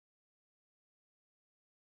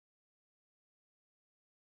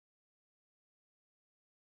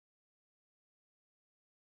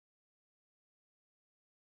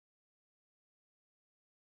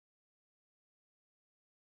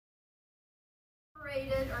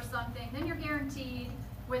separated or something, then you're guaranteed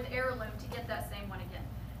with heirloom to get that same one again.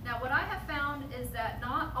 Now what I have found is that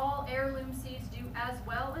not all heirloom seeds do as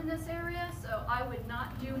well in this area, so I would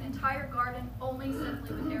not do an entire garden only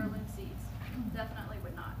simply with heirloom seeds. Definitely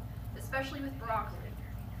would not, especially with broccoli.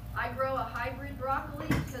 I grow a hybrid broccoli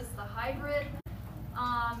because the hybrid,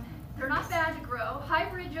 they're not bad to grow.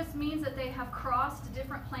 Hybrid just means that they have crossed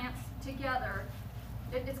different plants together.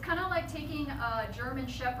 It's kind of like taking a German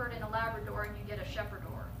Shepherd and a Labrador and you get a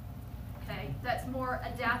Shepherdor, okay? That's more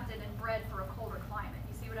adapted and bred for a colder climate.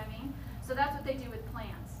 You see what I mean? So that's what they do with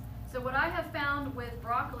plants. So what I have found with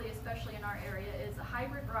broccoli, especially in our area, is a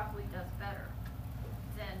hybrid broccoli does better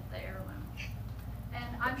than the heirloom. And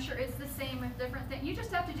I'm sure it's the same with different things. You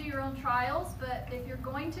just have to do your own trials, but if you're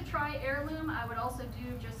going to try heirloom, I would also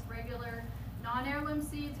do just regular non-heirloom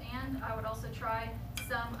seeds, and I would also try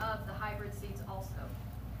some of the hybrid seeds also.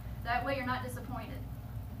 That way you're not disappointed.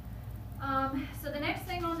 So the next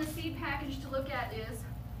thing on the seed package to look at is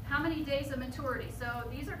how many days of maturity. So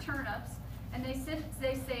these are turnips, and they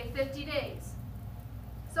say 50 days.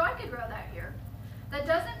 So I could grow that here. That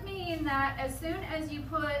doesn't mean that as soon as you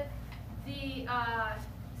put the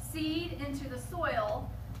seed into the soil,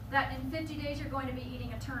 that in 50 days you're going to be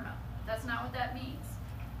eating a turnip. That's not what that means.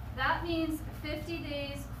 That means 50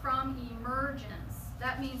 days from emergence.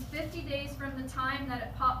 That means 50 days from the time that it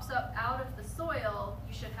pops up out of the soil,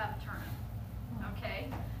 you should have a turnip. Okay?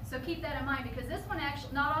 So keep that in mind, because this one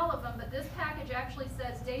actually, not all of them, but this package actually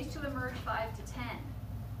says days to emerge 5 to 10.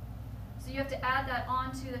 So you have to add that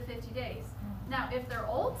on to the 50 days. Now, if they're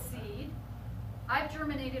old seed, I've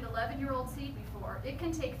germinated 11-year-old seed before. It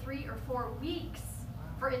can take 3 or 4 weeks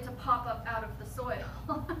for it to pop up out of the soil.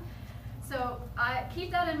 So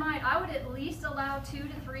keep that in mind. I would at least allow 2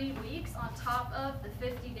 to 3 weeks on top of the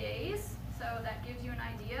 50 days. So that gives you an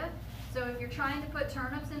idea. So if you're trying to put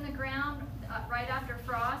turnips in the ground right after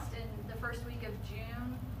frost in the first week of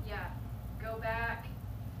June, yeah, go back.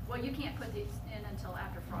 Well, you can't put these in until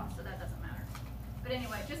after frost, so that doesn't matter. But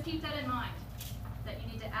anyway, just keep that in mind, that you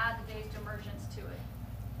need to add the days to emergence to it.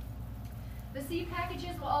 The seed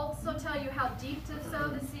packages will also tell you how deep to sow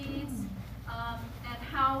the seeds and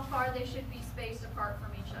how far they should be spaced apart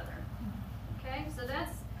from each other. Okay, so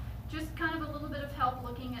that's just kind of a little bit of help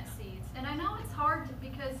looking at seeds. And I know it's hard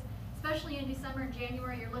because, especially in December and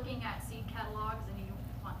January, you're looking at seed catalogs and you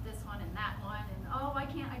want this one and that one, and oh, why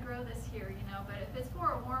can't I grow this here, you know? But if it's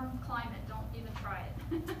for a warm climate, don't even try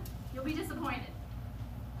it. You'll be disappointed.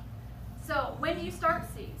 So when do you start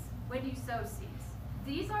seeds? When do you sow seeds?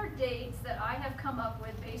 These are dates that I have come up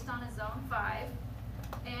with based on a zone 5.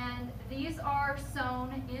 And these are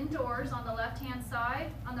sown indoors on the left-hand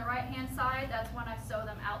side. On the right-hand side, that's when I sow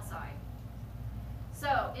them outside.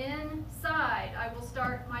 So inside, I will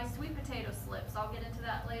start my sweet potato slips. I'll get into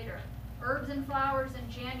that later. Herbs and flowers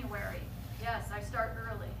in January. Yes, I start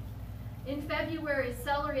early. In February,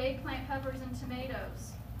 celery, eggplant, peppers, and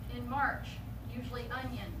tomatoes. In March, usually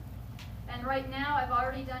onion. And right now, I've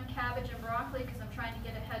already done cabbage and broccoli because I'm trying to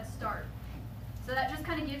get a head start. So that just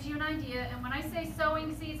kind of gives you an idea. And when I say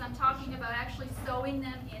sowing seeds, I'm talking about actually sowing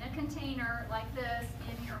them in a container like this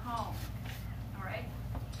in your home. All right?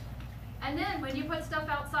 And then when you put stuff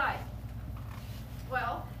outside,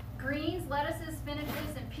 well, greens, lettuces,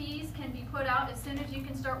 spinaches, and peas can be put out as soon as you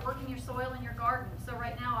can start working your soil in your garden. So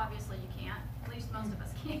right now, obviously, you can't. At least most of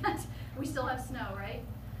us can't. We still have snow, right?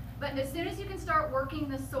 But as soon as you can start working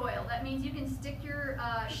the soil, that means you can stick your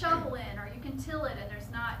shovel in, or you can till it and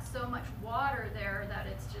there's not so much water there that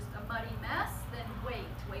it's just a muddy mess, then wait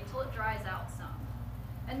till it dries out some.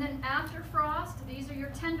 And then after frost, these are your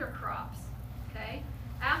tender crops, okay?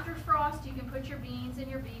 After frost, you can put your beans and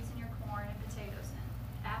your beets and your corn and potatoes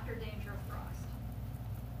in, after danger of frost.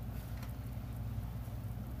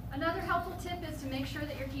 Another helpful tip is to make sure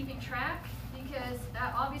that you're keeping track, because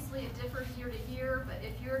obviously it differs year to year, but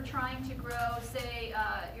if you're trying to grow, say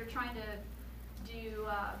you're trying to do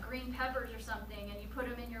green peppers or something, and you put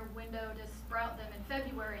them in your window to sprout them in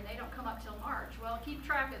February and they don't come up till March, well, keep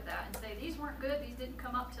track of that and say, these weren't good, these didn't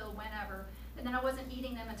come up till whenever, and then I wasn't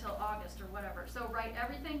eating them until August or whatever. So write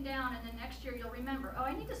everything down, and then next year you'll remember, oh,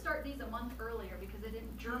 I need to start these a month earlier because they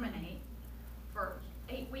didn't germinate for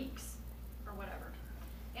 8 weeks or whatever.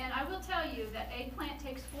 And I will tell you that eggplant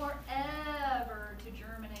takes forever to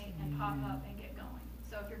germinate and pop up and get going.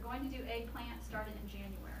 So if you're going to do eggplant, start it in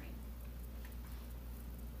January.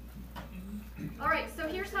 All right, so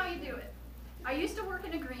here's how you do it. I used to work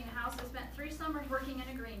in a greenhouse. I spent 3 summers working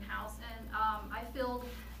in a greenhouse, and I filled,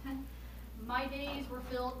 my days were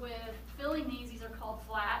filled with filling these are called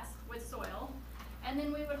flats, with soil. And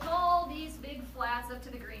then we would haul these big flats up to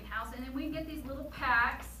the greenhouse, and then we'd get these little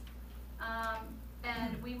packs.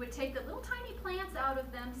 take the little tiny plants out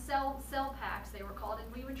of them, cell packs they were called,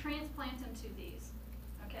 and we would transplant them to these,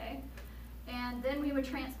 okay? And then we would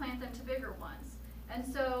transplant them to bigger ones. And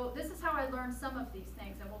so this is how I learned some of these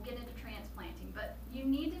things, and we'll get into transplanting. But you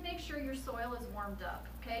need to make sure your soil is warmed up,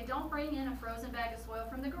 okay? Don't bring in a frozen bag of soil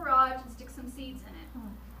from the garage and stick some seeds in it.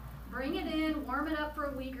 Bring it in, warm it up for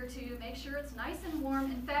a week or two, make sure it's nice and warm.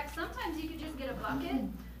 In fact, sometimes you could just get a bucket,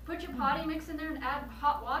 put your potting mix in there and add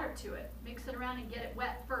hot water to it. Mix it around and get it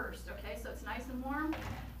wet first, okay? So it's nice and warm.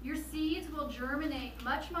 Your seeds will germinate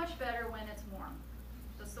much, much better when it's warm.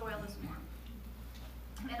 The soil is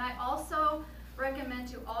warm. And I also recommend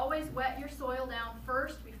to always wet your soil down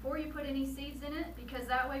first before you put any seeds in it, because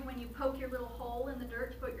that way when you poke your little hole in the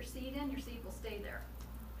dirt to put your seed in, your seed will stay there,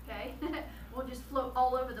 okay? Won't just float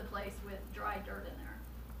all over the place with dry dirt in there.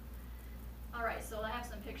 All right, so I have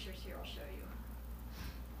some pictures here I'll show you.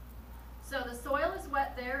 So the soil is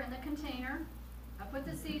wet there in the container. I put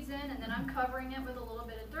the seeds in, and then I'm covering it with a little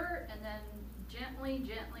bit of dirt, and then gently,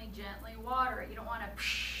 gently, gently water it. You don't want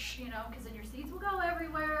to, you know, because then your seeds will go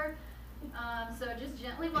everywhere. So just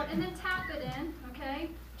gently water, and then tap it in, okay?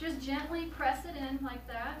 Just gently press it in like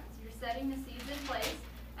that. So you're setting the seeds in place.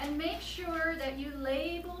 And make sure that you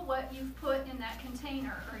label what you've put in that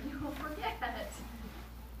container, or you will forget it.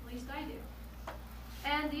 At least I do.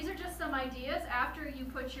 And these are just some ideas. After you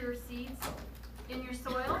put your seeds in your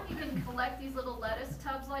soil, you can collect these little lettuce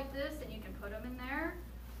tubs like this, and you can put them in there,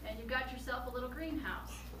 and you've got yourself a little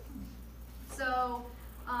greenhouse. So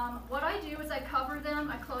what I do is I cover them,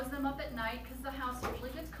 I close them up at night, because the house usually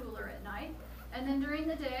gets cooler at night. And then during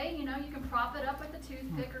the day, you know, you can prop it up with a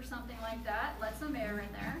toothpick or something like that, let some air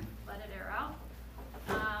in there, let it air out.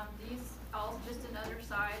 These all just another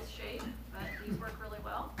size shape, but these work really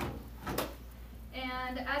well.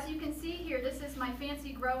 And as you can see here, this is my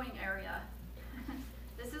fancy growing area.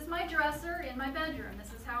 This is my dresser in my bedroom.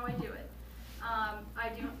 This is how I do it.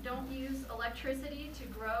 I don't use electricity to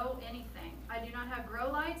grow anything. I do not have grow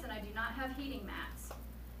lights, and I do not have heating mats.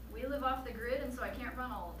 We live off the grid, and so I can't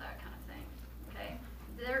run all of that kind of thing. Okay?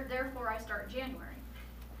 Therefore, I start in January.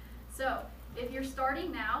 So if you're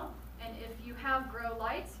starting now, and if you have grow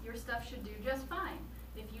lights, your stuff should do just fine.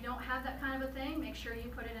 If you don't have that kind of a thing, make sure you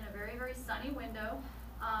put it in a very, very sunny window.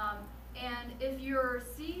 And if you're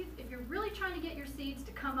really trying to get your seeds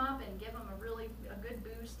to come up and give them a good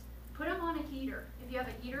boost, put them on a heater. If you have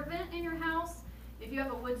a heater vent in your house, if you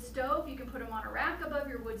have a wood stove, you can put them on a rack above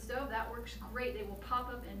your wood stove. That works great. They will pop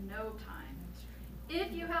up in no time.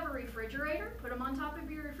 If you have a refrigerator, put them on top of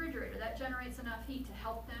your refrigerator. That generates enough heat to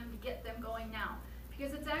help them, to get them going now.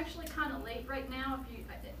 Because it's actually kind of late right now.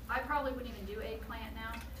 I probably wouldn't even do eggplant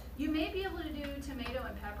now. You may be able to do tomato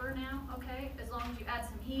and pepper now, okay? As long as you add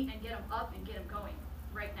some heat and get them up and get them going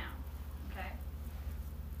right now, okay?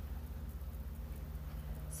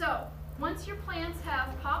 So, once your plants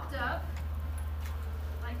have popped up,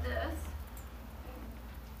 like this,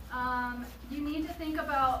 you need to think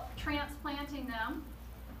about transplanting them.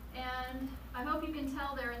 And I hope you can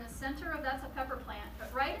tell there in the center of that's a pepper plant,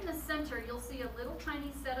 but right in the center you'll see a little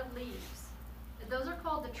tiny set of leaves. Those are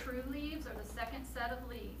called the true leaves, or the second set of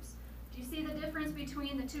leaves. Do you see the difference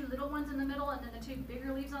between the two little ones in the middle and then the two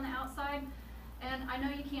bigger leaves on the outside? And I know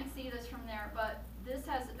you can't see this from there, but this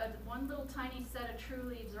has one little tiny set of true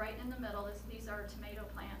leaves right in the middle. These are tomato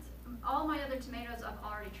plants. All my other tomatoes I've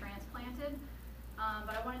already transplanted,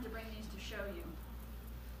 but I wanted to bring these to show you.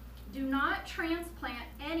 Do not transplant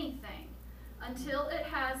anything until it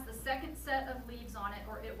has the second set of leaves on it,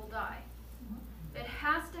 or it will die. It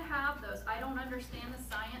has to have those. I don't understand the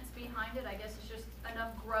science behind it. I guess it's just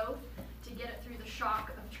enough growth to get it through the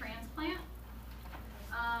shock of transplant.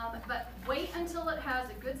 But wait until it has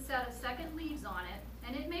a good set of second leaves on it,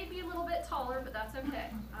 and it may be a little bit taller, but that's okay.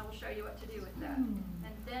 I will show you what to do with that,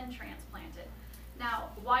 and then transplant it. Now,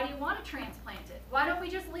 why do you want to transplant it? Why don't we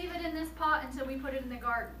just leave it in this pot until we put it in the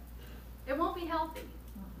garden? It won't be healthy,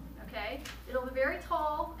 okay? It'll be very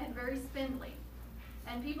tall and very spindly.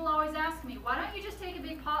 And people always ask me, why don't you just take a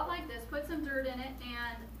big pot like this, put some dirt in it,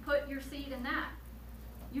 and put your seed in that?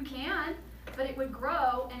 You can, but it would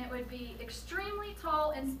grow, and it would be extremely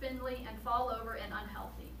tall and spindly and fall over and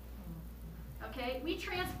unhealthy. Okay? We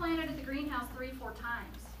transplanted at the greenhouse 3-4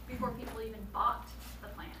 times before people even bought the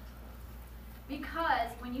plant.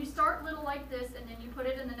 Because when you start little like this and then you put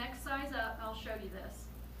it in the next size up, I'll show you this.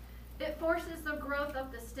 It forces the growth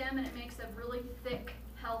up the stem, and it makes a really thick,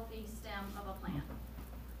 healthy stem of a plant.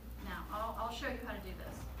 Now, I'll show you how to do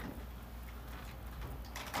this.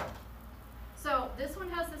 So this one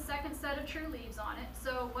has the second set of true leaves on it.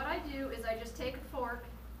 So what I do is I just take a fork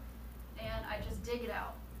and I just dig it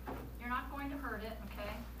out. You're not going to hurt it,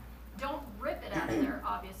 okay? Don't rip it out of there,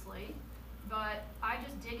 obviously. easily, but I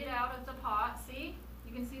just dig it out of the pot. See?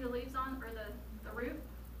 You can see the leaves on, or the root.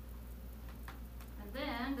 And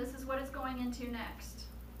then this is what it's going into next.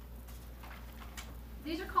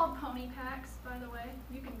 These are called pony packs, by the way.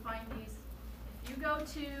 You can find these. If you go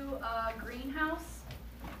to a greenhouse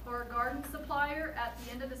or a garden supplier at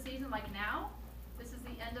the end of the season, like now, this is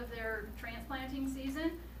the end of their transplanting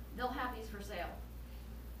season, they'll have these for sale.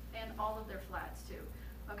 And all of their flats too.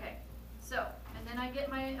 Okay, so, and then I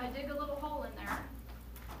dig a little hole in there.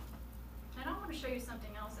 And I want to show you something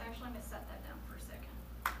else. Actually, I'm going to set that down for a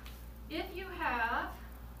second. If you have,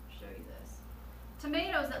 show you this,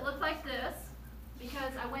 tomatoes that look like this,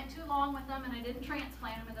 because I went too long with them and I didn't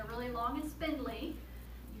transplant them and they're really long and spindly,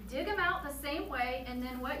 you dig them out the same way, and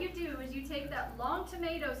then what you do is you take that long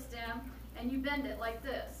tomato stem and you bend it like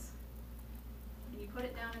this. And you put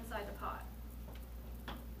it down inside the pot.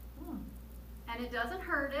 And it doesn't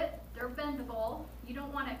hurt it. They're bendable. You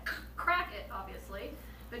don't want to crack it, obviously,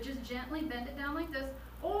 but just gently bend it down like this.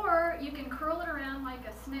 Or you can curl it around like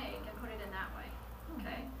a snake and put it in that way,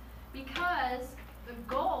 okay? Because the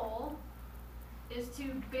goal is to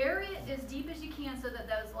bury it as deep as you can so that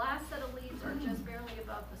those last set of leaves are just barely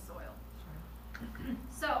above the soil.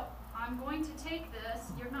 So I'm going to take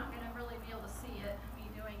this. You're not going to really be able to see it, me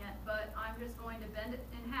doing it, but I'm just going to bend it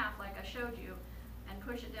in half like I showed you and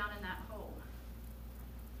push it down in that hole.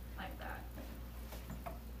 Like that.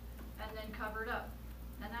 And then cover it up.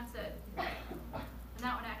 And that's it. And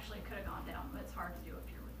that one actually could have gone down, but it's hard to do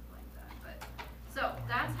if you're like that. But so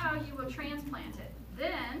that's how you will transplant it.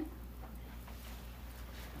 Then,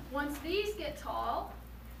 once these get tall,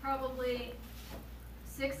 probably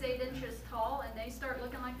 6-8 inches tall, and they start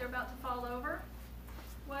looking like they're about to fall over,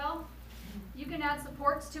 well, you can add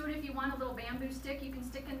supports to it if you want. A little bamboo stick you can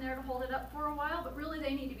stick in there to hold it up for a while, but really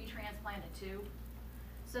they need to be transplanted too.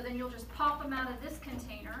 So then you'll just pop them out of this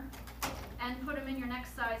container and put them in your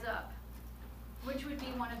next size up, which would be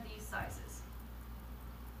one of these sizes.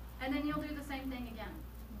 And then you'll do the same thing again.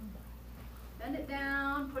 Bend it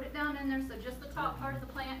down, put it down in there so just the top part of the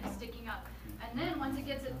plant is sticking up. And then once it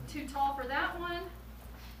gets too tall for that one,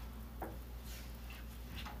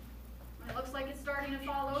 when it looks like it's starting to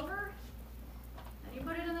fall over, then you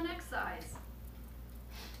put it in the next size.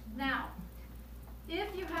 Now,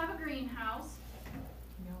 if you have a greenhouse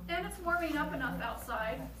and it's warming up enough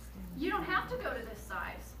outside, you don't have to go to this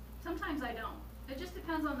size. Sometimes I don't. It just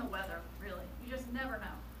depends on the weather, really. You just never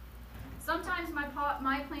know. Sometimes my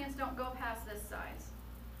plants don't go past this size.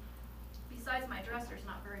 Besides, my dresser's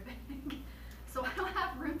not very big, so I don't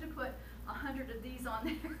have room to put 100 of these on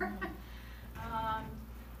there.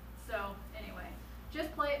 So anyway,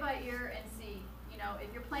 just play it by ear and see. You know,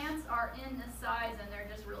 if your plants are in this size and they're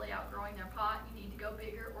just really outgrowing their pot, you need to go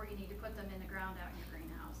bigger, or you need to put them in the ground out in your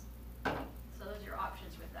greenhouse. So those are your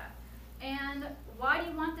options with that. And why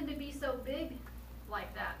do you want them to be so big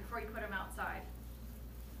like that before you put them outside?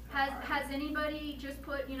 Has anybody just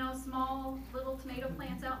put, you know, small little tomato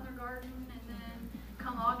plants out in their garden, and then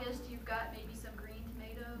come August you've got maybe some green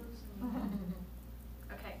tomatoes?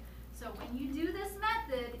 Okay, so when you do this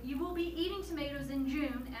method, you will be eating tomatoes in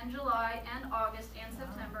June and July and August and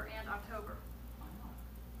September and October.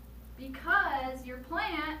 Because your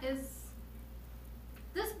plant is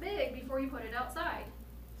this big before you put it outside.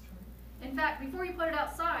 In fact, before you put it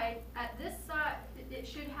outside, at this side, it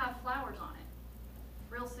should have flowers on it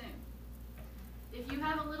real soon. If you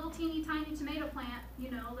have a little teeny tiny tomato plant,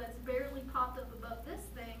 you know, that's barely popped up above this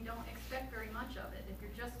thing, don't expect very much of it if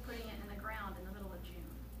you're just putting it in the ground in the middle of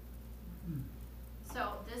June.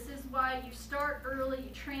 So this is why you start early, you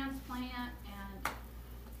transplant, and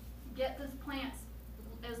get those plants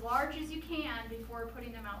as large as you can before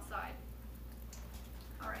putting them outside.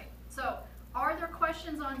 All right, so are there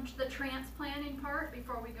questions on the transplanting part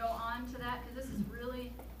before we go on to that? Because this is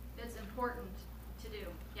really, it's important to do.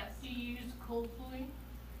 Yes? Do you use cold frame?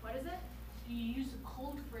 What is it? Do you use a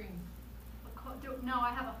cold frame? No,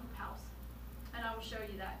 I have a hoop house, and I will show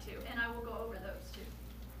you that too, and I will go over those too.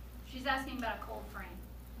 She's asking about a cold frame.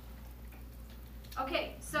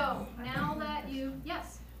 Okay, so now that you,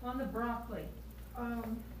 yes? On the broccoli,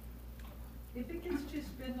 if it gets too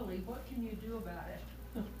spindly, what can you do about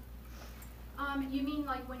it? You mean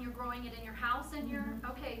like when you're growing it in your house and you're,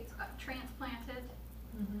 okay, it's, transplanted?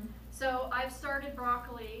 So I've started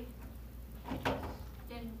broccoli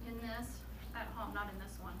in this, at home, not in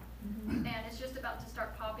this one. And it's just about to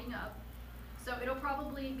start popping up. So it'll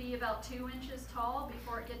probably be about 2 inches tall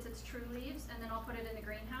before it gets its true leaves, and then I'll put it in the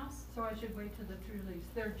greenhouse. So I should wait till the true leaves,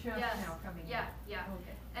 they're just Yes. now coming Yeah, in. yeah.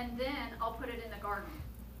 Okay. And then I'll put it in the garden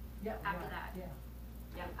Yeah, after right, that. yeah.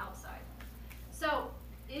 Yeah, outside. So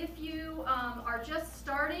if you are just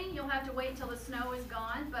starting, you'll have to wait till the snow is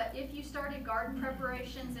gone, but if you started garden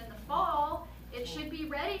preparations in the fall, it should be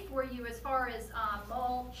ready for you as far as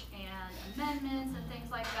mulch and amendments and things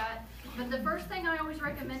like that. But the first thing I always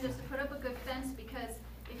recommend is to put up a good fence, because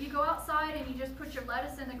if you go outside and you just put your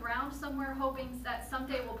lettuce in the ground somewhere hoping that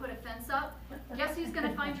someday we'll put a fence up, guess who's going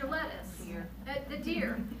to find your lettuce? Deer. The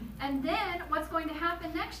deer. And then what's going to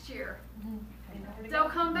happen next year? They'll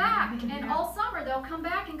come back, and all summer they'll come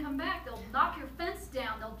back and come back. They'll knock your fence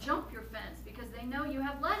down, they'll jump your fence because they know you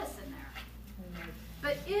have lettuce in there.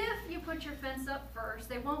 But if you put your fence up first,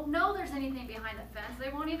 they won't know there's anything behind the fence. They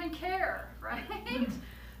won't even care, right?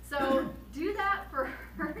 So do that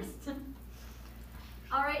first.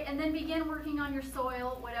 All right, and then begin working on your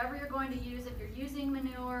soil, whatever you're going to use. If you're using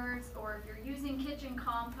manures or if you're using kitchen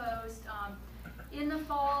compost. In the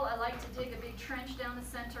fall, I like to dig a big trench down the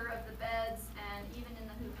center of the beds and even in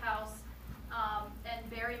the hoop house, and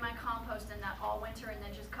bury my compost in that all winter and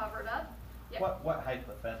then just cover it up. Yeah. What height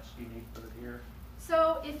of fence do you need for the deer?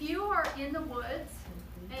 So if you are in the woods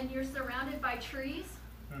and you're surrounded by trees,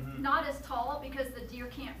 not as tall because the deer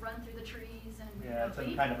can't run through the trees and Yeah, it's in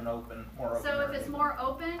leap. kind of an open, more open So if area. it's more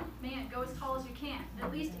open, man, go as tall as you can,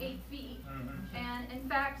 at least 8 feet. And in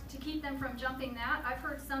fact, to keep them from jumping that, I've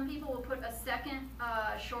heard some people will put a second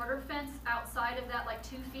shorter fence outside of that, like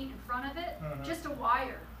 2 feet in front of it, just a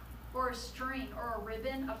wire or a string or a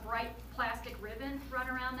ribbon, a bright plastic ribbon, run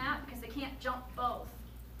around that because they can't jump both.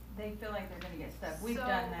 They feel like they're gonna get stuck. We've So,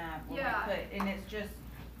 done that when yeah. we put, and it's just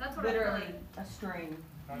That's what I've literally heard. a string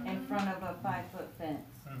in front of a 5-foot fence.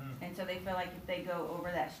 And so they feel like if they go over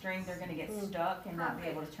that string, they're gonna get stuck and not be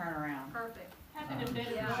able to turn around. Perfect. Having a bed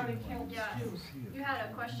of Yeah. garlic helps Yeah. too. You had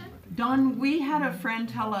a question? Don, we had a friend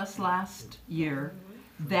tell us last year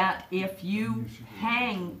that if you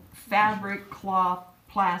hang fabric, cloth,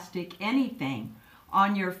 plastic, anything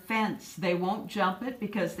on your fence, they won't jump it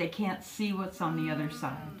because they can't see what's on the other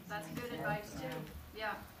side. That's good advice too.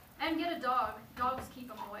 Yeah. And get a dog. Dogs keep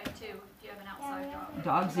them away too if you have an outside dog.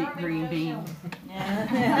 Dogs eat green beans.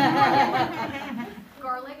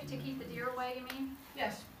 Garlic to keep the deer away, you mean?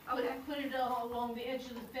 Yes, Okay. put it along the edge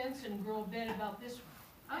of the fence and grow a bed about this.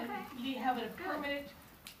 Okay. And you have a permanent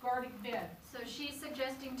garlic bed. So she's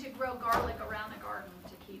suggesting to grow garlic around the garden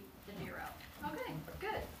to keep the deer out. Okay,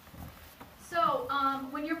 good. So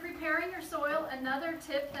when you're preparing your soil, another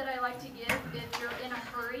tip that I like to give if you're in a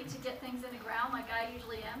hurry to get things in the ground, like I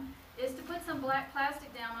usually am, is to put some black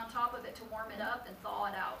plastic down on top of it to warm it up and thaw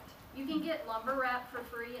it out. You can get lumber wrap for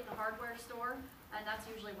free at the hardware store, and that's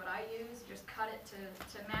usually what I use. Just cut it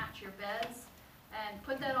to match your beds, and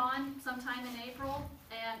put that on sometime in April,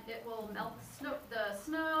 and it will melt the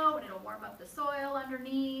snow, and it'll warm up the soil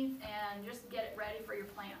underneath, and just get it ready for your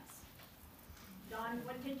plants. Dawn,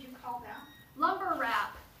 what did you call that? Lumber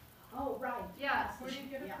wrap. Oh, right. Yes. Where do you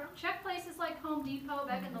get it from? Check places like Home Depot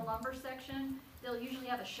back in the lumber section. They'll usually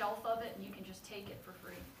have a shelf of it and you can just take it for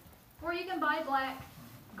free. Or you can buy black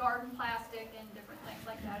garden plastic and different things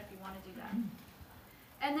like that if you want to do that.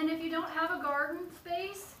 And then if you don't have a garden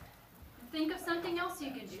space, think of something else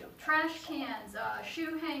you can do. Trash cans,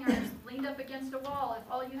 shoe hangers leaned up against a wall.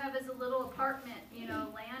 If all you have is a little apartment,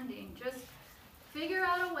 landing, just figure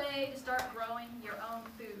out a way to start growing your own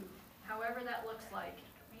food, however that looks like.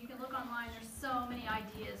 You can look online, there's so many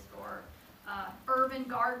ideas for urban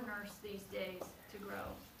gardeners these days to grow.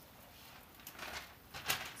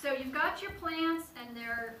 So you've got your plants and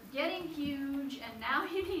they're getting huge, and now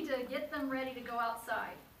you need to get them ready to go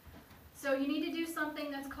outside. So you need to do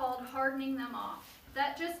something that's called hardening them off.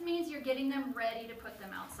 That just means you're getting them ready to put them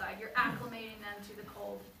outside. You're acclimating them to the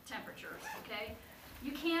cold temperatures, okay?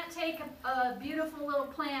 You can't take a beautiful little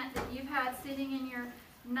plant that you've had sitting in your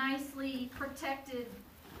nicely protected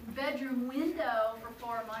bedroom window for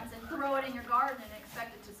 4 months and throw it in your garden and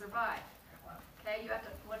expect it to survive. Okay, you have to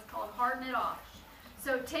what's called harden it off.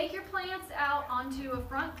 So take your plants out onto a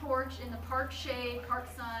front porch in the part shade, part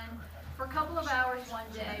sun, for a couple of hours one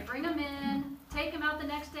day. Bring them in, take them out the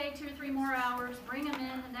next day 2 or 3 more hours, bring them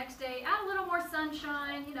in the next day, add a little more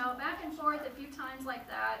sunshine, back and forth a few times like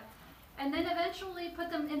that. And then eventually put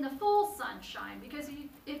them in the full sunshine, because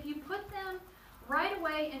if you put them right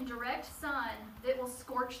away in direct sun, it will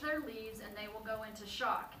scorch their leaves and they will go into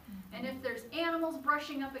shock. And if there's animals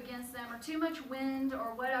brushing up against them or too much wind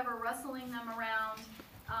or whatever rustling them around,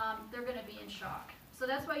 they're going to be in shock. So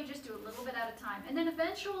that's why you just do a little bit at a time. And then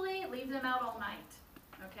eventually leave them out all night,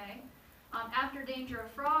 okay? After danger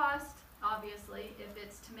of frost, obviously, if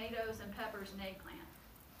it's tomatoes and peppers and eggplant.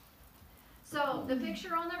 So the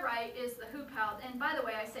picture on the right is the hoop house. And by the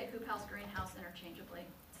way, I say hoop house, greenhouse interchangeably.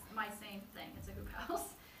 It's my same thing. It's a hoop house.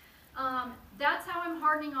 That's how I'm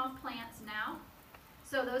hardening off plants now.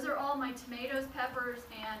 So those are all my tomatoes, peppers,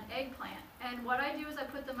 and eggplant. And what I do is I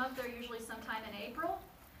put them up there usually sometime in April.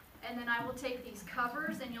 And then I will take these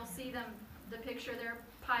covers, and you'll see them, the picture there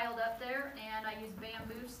piled up there, and I use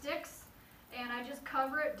bamboo sticks. And I just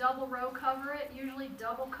cover it, double row cover it, usually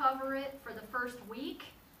double cover it for the first week.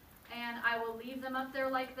 And I will leave them up there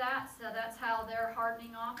like that, so that's how they're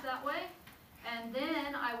hardening off that way. And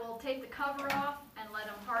then I will take the cover off and let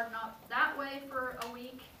them harden up that way for a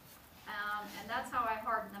week. And that's how I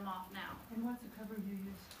harden them off now. And what's the cover you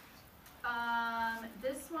use?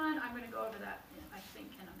 This one, I'm going to go over that, I think,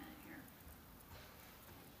 in a minute here.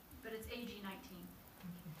 But it's AG19.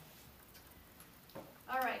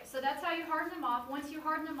 All right, so that's how you harden them off. Once you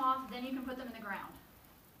harden them off, then you can put them in the ground.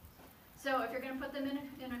 So if you're going to put them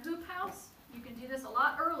in a hoop house, you can do this a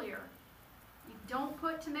lot earlier. You don't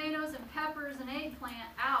put tomatoes and peppers and eggplant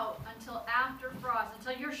out until after frost,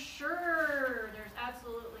 until you're sure there's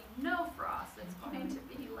absolutely no frost that's going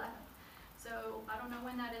to be left. So I don't know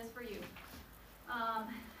when that is for you.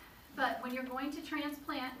 But when you're going to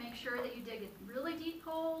transplant, make sure that you dig a really deep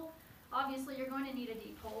hole. Obviously, you're going to need a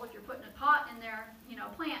deep hole if you're putting a pot in there, you know,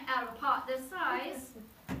 plant out of a pot this size.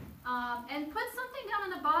 And put something down on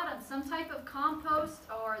the bottom, some type of compost,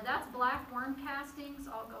 or that's black worm castings,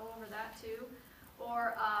 I'll go over that too,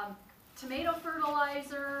 or tomato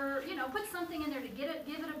fertilizer, you know, put something in there to give it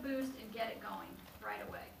a boost and get it going right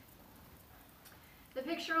away. The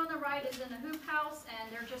picture on the right is in the hoop house,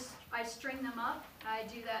 and they're just, I string them up. I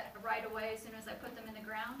do that right away as soon as I put them in the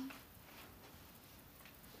ground.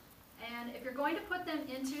 And if you're going to put them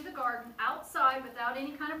into the garden outside without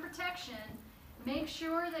any kind of protection, make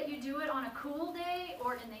sure that you do it on a cool day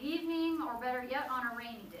or in the evening, or better yet, on a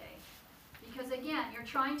rainy day. Because again, you're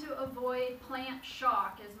trying to avoid plant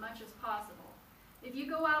shock as much as possible. If you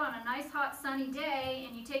go out on a nice hot sunny day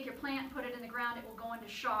and you take your plant and put it in the ground, it will go into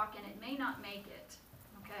shock and it may not make it.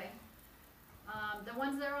 Okay? The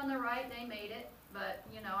ones there on the right, they made it, but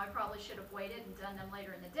you know, I probably should have waited and done them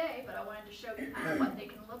later in the day, but I wanted to show you what they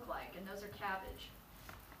can look like, and those are cabbage.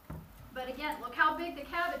 But again, look how big the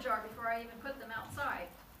cabbage are before I even put them outside.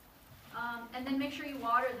 And then make sure you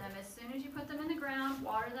water them. As soon as you put them in the ground,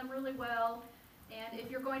 water them really well. And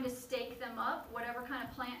if you're going to stake them up, whatever kind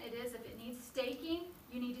of plant it is, if it needs staking,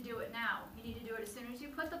 you need to do it now. You need to do it as soon as you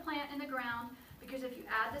put the plant in the ground, because if you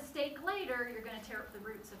add the stake later, you're going to tear up the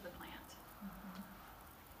roots of the plant.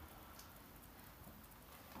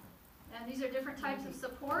 And these are different types of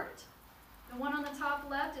support. The one on the top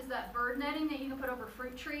left is that bird netting that you can put over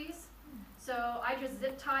fruit trees. So I just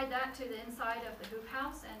zip tied that to the inside of the hoop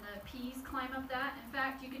house, and the peas climb up that. In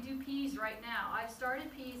fact, you could do peas right now. I've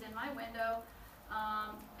started peas in my window,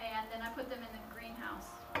 and then I put them in the greenhouse,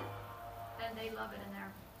 and they love it in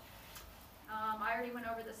there. I already went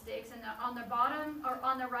over the stakes, and on the bottom, or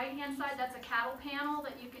on the right-hand side, that's a cattle panel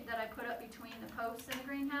that I put up between the posts in the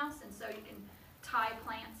greenhouse, and so you can tie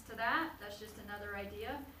plants to that. That's just another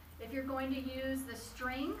idea. If you're going to use the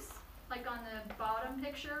strings, like on the bottom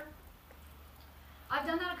picture, I've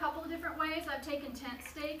done that a couple of different ways. I've taken tent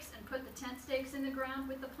stakes and put the tent stakes in the ground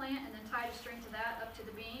with the plant, and then tied a string to that up to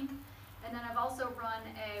the beam. And then I've also run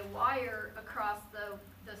a wire across the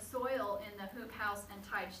soil in the hoop house and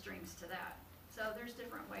tied strings to that. So there's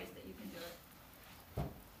different ways that you can do it.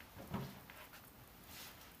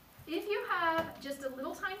 If you have just a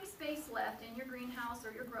little tiny space left in your greenhouse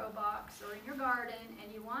or your grow box or in your garden,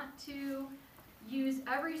 and you want to use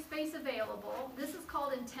every space available, this is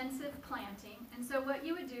called intensive planting. And so what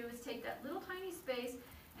you would do is take that little tiny space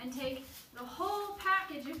and take the whole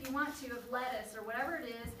package, if you want to, of lettuce or whatever it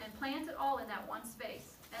is, and plant it all in that one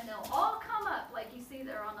space. And they'll all come up like you see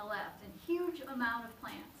there on the left, in huge amount of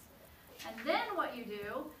plants. And then what you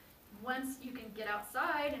do, once you can get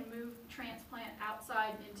outside and move transplant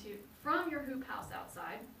outside from your hoop house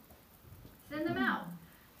outside, thin them out.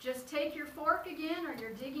 Just take your fork again, or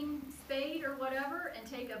your digging spade or whatever, and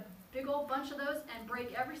take a big old bunch of those and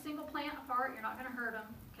break every single plant apart. You're not going to hurt them,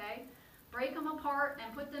 okay? Break them apart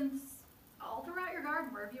and put them all throughout your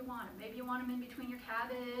garden, wherever you want them. Maybe you want them in between your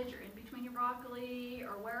cabbage or in between your broccoli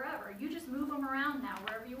or wherever. You just move them around now,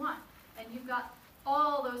 wherever you want. And you've got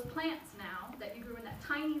all those plants now that you grew in that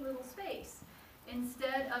tiny little space,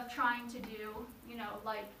 instead of trying to do, you know,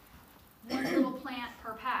 like one little plant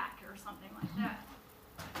per pack or something like that.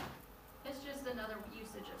 It's just another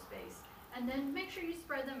usage of space. And then make sure you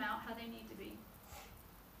spread them out how they need to be.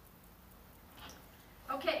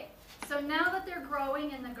 Okay, so now that they're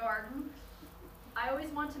growing in the garden, I always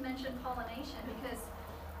want to mention pollination, because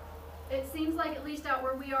it seems like, at least out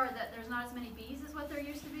where we are, that there's not as many bees as what there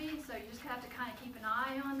used to be. So you just have to kind of keep an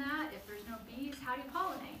eye on that. If there's no bees, how do you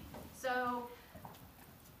pollinate? So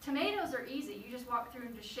tomatoes are easy. You just walk through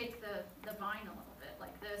and just shake the vine a little bit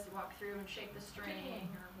like this. You walk through and shake the string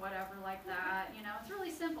or whatever like that. You know, it's really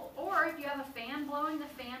simple. Or if you have a fan blowing, the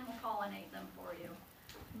fan will pollinate them for you.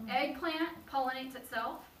 Eggplant pollinates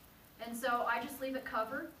itself, and so I just leave it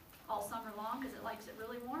covered all summer long because it likes it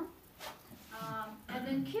really warm. And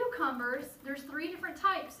then cucumbers, there's 3 different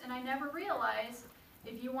types, and I never realized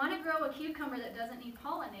if you want to grow a cucumber that doesn't need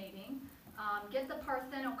pollinating, get the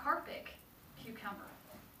parthenocarpic cucumber.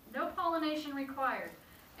 No pollination required.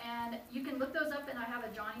 And you can look those up, and I have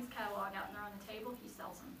a Johnny's catalog out there on the table. He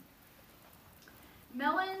sells them.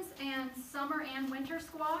 Melons and summer and winter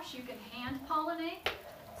squash, you can hand pollinate.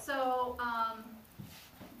 So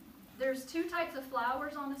there's 2 types of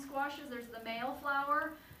flowers on the squashes. There's the male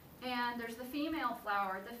flower and there's the female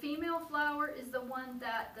flower. The female flower is the one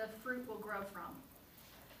that the fruit will grow from.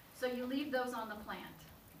 So you leave those on the plant,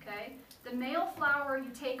 okay? The male flower you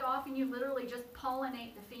take off and you literally just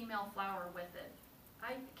pollinate the female flower with it.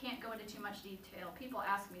 I can't go into too much detail. People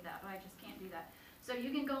ask me that, but I just can't do that. So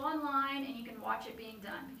you can go online and you can watch it being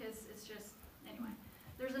done because it's just, anyway.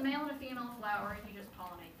 There's a male and a female flower and you just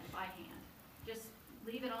pollinate them by hand. Just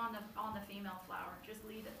leave it on the female flower. Just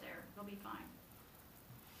leave it there. It'll be fine.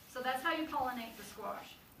 So that's how you pollinate the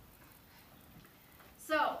squash.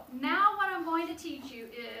 So now what I'm going to teach you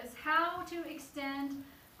is how to extend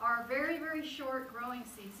our very, very short growing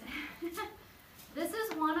season. This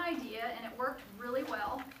is one idea and it worked really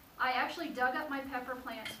well. I actually dug up my pepper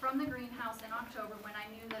plants from the greenhouse in October when I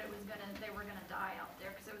knew that they were gonna die out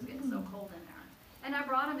there because it was getting so cold in there. And I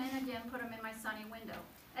brought them in again, put them in my sunny window.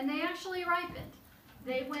 And they actually ripened.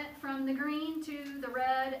 They went from the green to the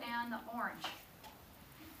red and the orange.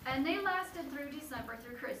 And they lasted through December,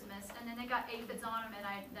 through Christmas, and then they got aphids on them, and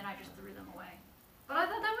then I just threw them away. But I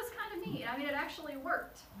thought that was kind of neat. I mean, it actually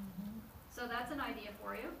worked. So that's an idea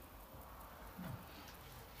for you.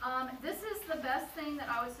 This is the best thing that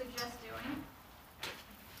I would suggest doing.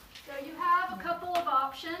 So you have a couple of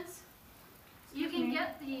options. You can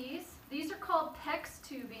get these. These are called PEX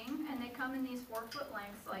tubing, and they come in these 4-foot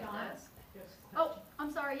lengths like this. Oh,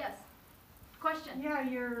 I'm sorry, yes. Question? Yeah,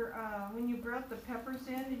 when you brought the peppers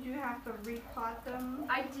in, did you have to repot them?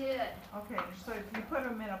 I did. Okay, so if you put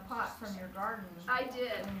them in a pot from your garden. I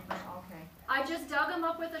did. Okay, I just dug them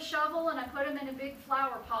up with a shovel and I put them in a big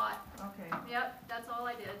flower pot. okay, Yep, that's all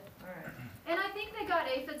I did. alright. And I think they got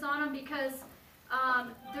aphids on them because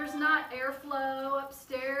there's not airflow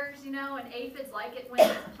upstairs, you know, and aphids like it when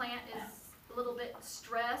the plant is a little bit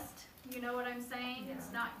stressed. You know what I'm saying? Yeah.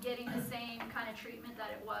 It's not getting the same kind of treatment that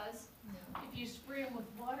it was. If you spray them with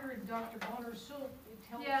water and Dr. Bonner soap, it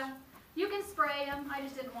helps. Yeah, you can spray them. I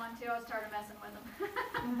just didn't want to. I was tired of messing with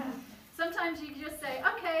them. Sometimes you can just say,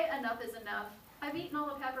 okay, enough is enough. I've eaten all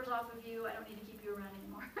the peppers off of you. I don't need to keep you around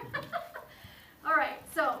anymore. All right,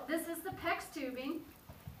 so this is the PEX tubing.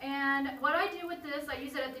 And what I do with this, I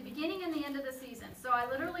use it at the beginning and the end of the season. So I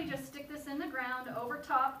literally just stick this in the ground over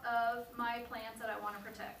top of my plants that I want to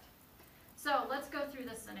protect. So let's go through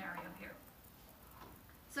this scenario here.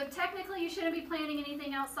 So technically you shouldn't be planting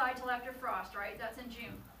anything outside till after frost, right? That's in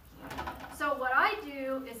June. So what I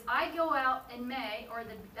do is I go out in May or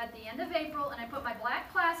at the end of April and I put my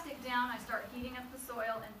black plastic down. I start heating up the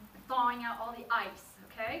soil and thawing out all the ice,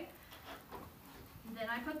 okay? And then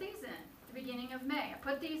I put these in, the beginning of May. I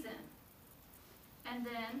put these in. And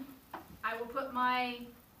then I will put my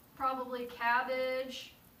probably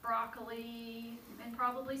cabbage, broccoli, and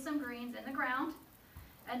probably some greens in the ground.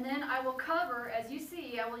 And then I will cover, as you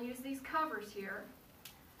see, I will use these covers here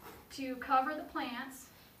to cover the plants.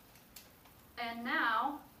 And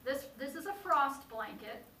now, this is a frost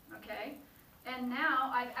blanket, okay? And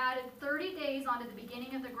now I've added 30 days onto the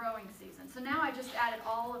beginning of the growing season. So now I just added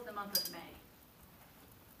all of the month of May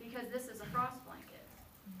because this is a frost blanket.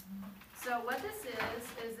 So what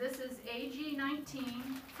this is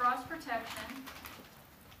AG19 frost protection,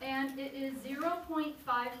 and it is 0.55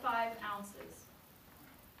 ounces.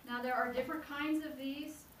 Now there are different kinds of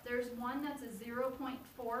these. There's one that's a 0.45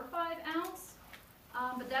 ounce,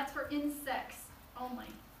 but that's for insects only.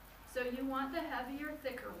 So you want the heavier,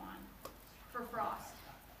 thicker one for frost.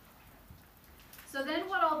 So then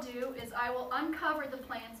what I'll do is I will uncover the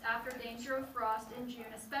plants after danger of frost in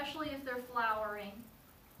June, especially if they're flowering,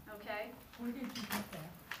 okay? Where did you get that?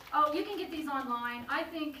 Oh, you can get these online. I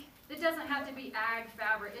think it doesn't have to be ag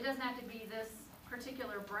fabric. It doesn't have to be this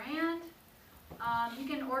particular brand. You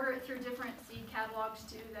can order it through different seed catalogs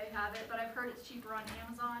too. They have it, but I've heard it's cheaper on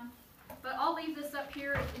Amazon. But I'll leave this up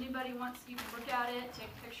here if anybody wants. You can look at it, take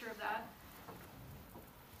a picture of that.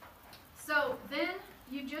 So then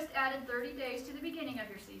you've just added 30 days to the beginning of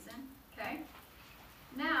your season, okay?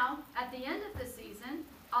 Now, at the end of the season,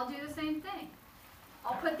 I'll do the same thing.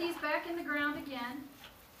 I'll put these back in the ground again.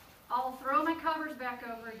 I'll throw my covers back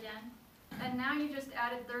over again. And now you just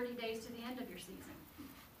added 30 days to the end of your season.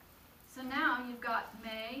 So now you've got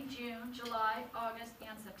May, June, July, August,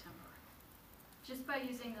 and September. Just by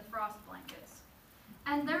using the frost blankets.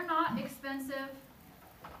 And they're not expensive,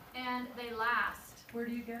 and they last Where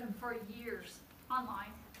do you get them? for years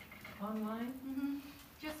online. Online?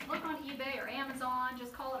 Just look on eBay or Amazon,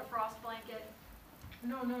 just call it a frost blanket.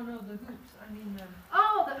 No, the hoops, I mean the.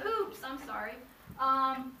 Oh, the hoops, I'm sorry.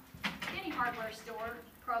 Any hardware store,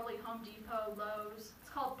 probably Home Depot, Lowe's. It's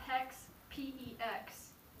called PEX,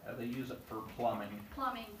 P-E-X, They use it for plumbing,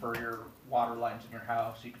 plumbing. for your water lines in your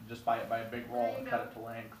house. You can just buy it by a big roll There you and go. cut it to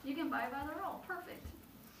length. You can buy by the roll, perfect.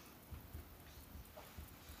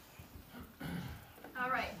 All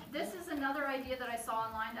right, this is another idea that I saw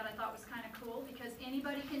online that I thought was kind of cool, because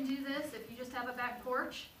anybody can do this if you just have a back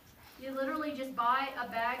porch. You literally just buy a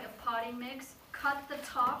bag of potting mix, cut the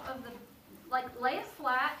top of the, like lay it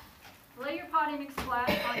flat, lay your potting mix flat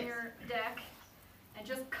on your deck, and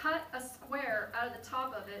just cut a square out of the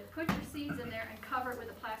top of it, put your seeds in there, and cover it with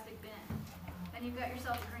a plastic bin. And you've got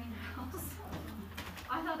yourself a greenhouse.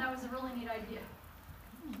 I thought that was a really neat idea.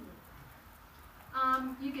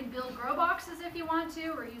 You can build grow boxes if you want to,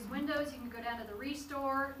 or use windows. You can go down to the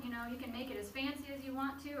Restore. You know, you can make it as fancy as you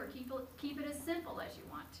want to, or keep it as simple as you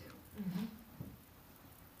want to.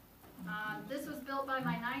 This was built by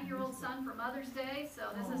my 9-year-old son for Mother's Day,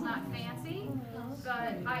 so this is not fancy.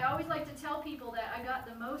 But I always like to tell people that I got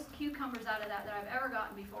the most cucumbers out of that I've ever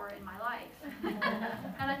gotten before in my life.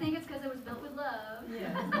 And I think it's because it was built with love.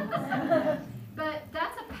 Yeah. But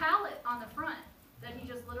that's a pallet on the front that he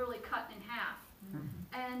just literally cut in half.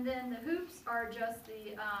 And then the hoops are just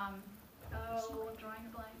the, I'm drawing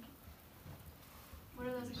a blank. What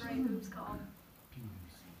are those gray hoops called?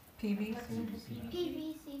 PVC.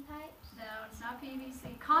 PVC pipes. No, it's not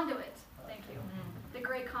PVC. Conduit. Thank you. The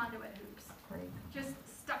gray conduit hoops. Just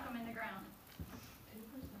stuck them in the ground.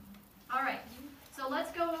 All right. So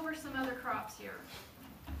let's go over some other crops here.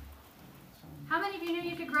 How many of you knew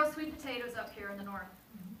you could grow sweet potatoes up here in the north?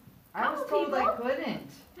 I was Couple told I people.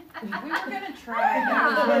 couldn't. We were gonna try, I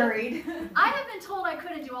was worried. I have been told I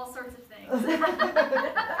couldn't do all sorts of things.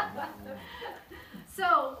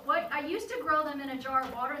 So what I used to grow them in a jar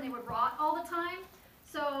of water, and they would rot all the time.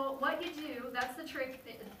 So what you do, that's the trick,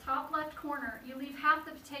 the top left corner, you leave half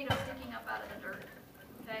the potato sticking up out of the dirt.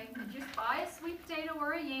 Okay? You just buy a sweet potato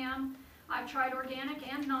or a yam. I've tried organic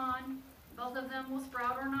and non. Both of them will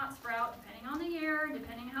sprout or not sprout, depending on the year,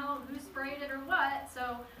 depending who sprayed it or what.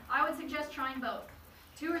 So I would suggest trying both.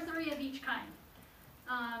 2 or 3 of each kind.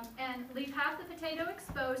 And leave half the potato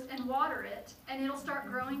exposed and water it, and it'll start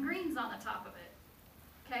growing greens on the top of it.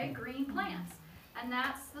 Okay, green plants. And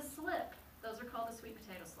that's the slip. Those are called the sweet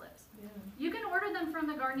potato slips. Yeah. You can order them from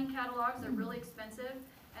the gardening catalogs. They're really expensive.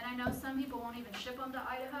 And I know some people won't even ship them to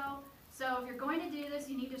Idaho. So if you're going to do this,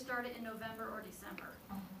 you need to start it in November or December.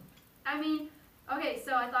 I mean, okay,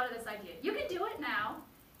 so I thought of this idea. You can do it now,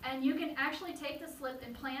 and you can actually take the slip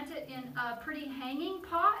and plant it in a pretty hanging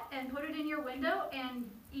pot and put it in your window and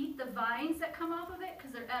eat the vines that come off of it,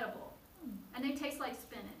 because they're edible. And they taste like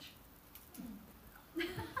spinach.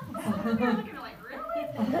 Some of you are looking at me like, really?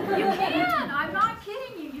 You can! I'm not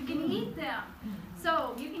kidding you. You can eat them.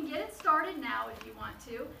 So you can get it started now if you want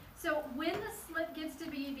to. So when the slip gets to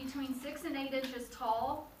be between 6 and 8 inches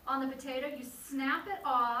tall on the potato, you snap it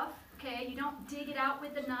off. Okay, you don't dig it out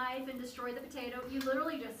with the knife and destroy the potato. You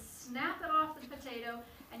literally just snap it off the potato,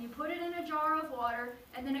 and you put it in a jar of water,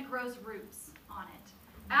 and then it grows roots on it.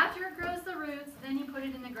 After it grows the roots, then you put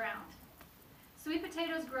it in the ground. Sweet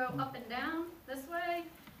potatoes grow up and down this way,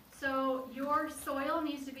 so your soil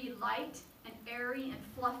needs to be light and airy and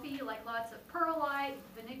fluffy, like lots of perlite,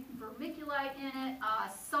 vermiculite in it,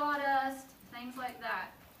 sawdust, things like that.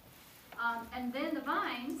 And then the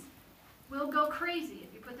vines will go crazy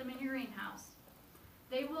if you put them in your greenhouse.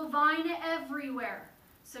 They will vine everywhere,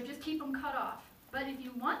 so just keep them cut off. But if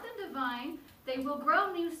you want them to vine, they will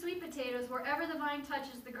grow new sweet potatoes wherever the vine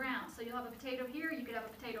touches the ground. So you'll have a potato here, you could have a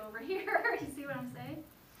potato over here. You see what I'm saying?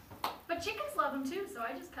 But chickens love them too, so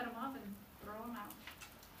I just cut them off and throw them out.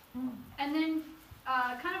 And then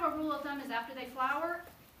kind of a rule of thumb is after they flower,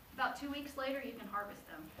 about 2 weeks later you can harvest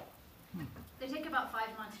them. They take about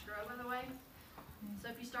 5 months to grow, by the way. So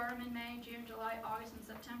if you start them in May, June, July, August, and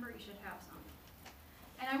September, you should have some.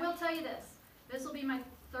 And I will tell you this. This will be my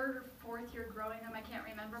 3rd or 4th year growing them. I can't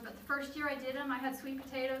remember. But the first year I did them, I had sweet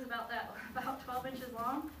potatoes about 12 inches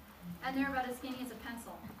long. And they're about as skinny as a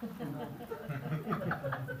pencil.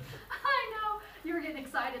 I know. You were getting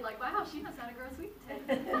excited, like, wow, she knows how to grow sweet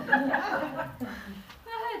potatoes.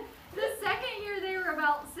 The second year they were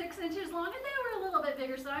about 6 inches long, and they were a little bit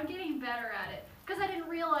bigger, so I'm getting better at it. Because I didn't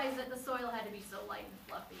realize that the soil had to be so light and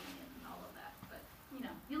fluffy and all of that. But, you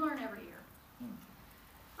know, you learn every year.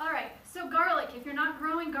 All right, so garlic. If you're not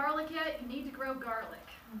growing garlic yet, you need to grow garlic.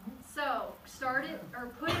 So start it or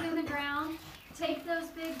put it in the ground. Take those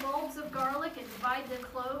big bulbs of garlic and divide the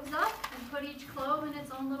cloves up and put each clove in its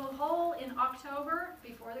own little hole in October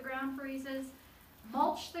before the ground freezes.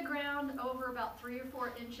 Mulch the ground over about 3 or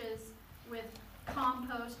 4 inches with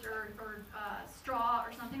compost or straw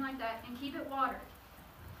or something like that, and keep it watered.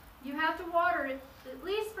 You have to water it at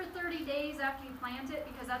least for 30 days after you plant it,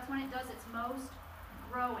 because that's when it does its most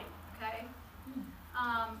growing, okay?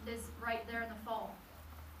 Is right there in the fall.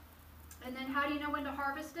 And then how do you know when to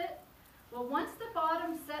harvest it? Well, once the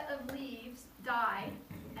bottom set of leaves die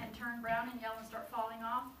and turn brown and yellow and start falling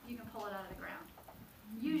off, you can pull it out of the ground.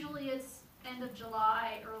 Usually it's end of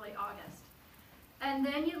July, early August. And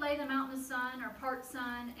then you lay them out in the sun or part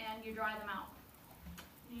sun and you dry them out.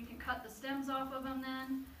 You can cut the stems off of them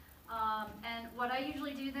then. And what I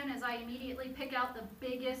usually do then is I immediately pick out the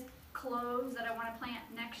biggest cloves that I want to plant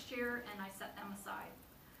next year and I set them aside.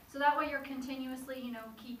 So that way you're continuously, you know,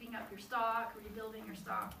 keeping up your stock, rebuilding your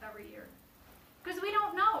stock every year. Because we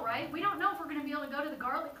don't know, right? We don't know if we're going to be able to go to the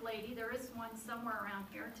garlic lady. There is one somewhere around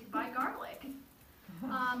here to buy garlic.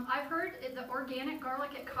 I've heard the organic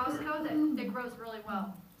garlic at Costco that it grows really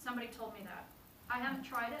well. Somebody told me that. I haven't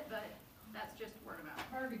tried it, but that's just word of mouth.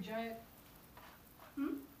 Bargain Giant.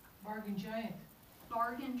 Bargain Giant.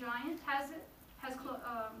 Bargain Giant has it?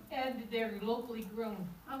 And they're locally grown.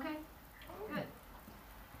 Okay, good.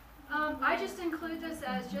 I just include this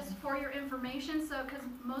as just for your information, so because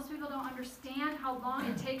most people don't understand how long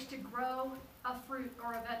it takes to grow a fruit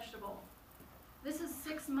or a vegetable. This is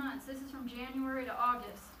 6 months. This is from January to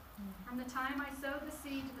August. From the time I sowed the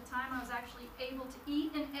seed to the time I was actually able to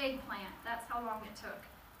eat an eggplant, that's how long it took.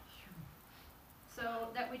 So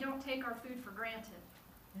that we don't take our food for granted.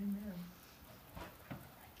 Amen.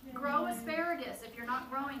 Grow asparagus if you're not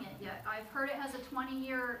growing it yet. I've heard it has a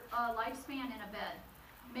 20-year lifespan in a bed.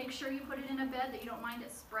 Make sure you put it in a bed that you don't mind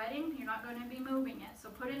it spreading. You're not going to be moving it. So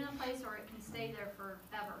put it in a place where it can stay there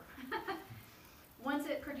forever. Once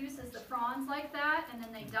it produces the fronds like that and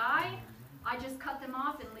then they die, I just cut them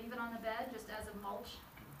off and leave it on the bed just as a mulch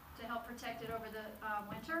to help protect it over the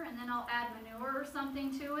winter. And then I'll add manure or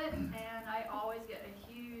something to it, and I always get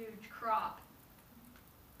a huge crop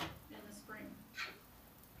in the spring.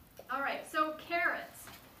 All right, so carrots.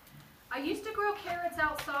 I used to grow carrots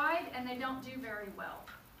outside and they don't do very well.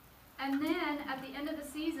 And then at the end of the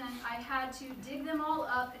season, I had to dig them all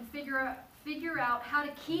up and figure out how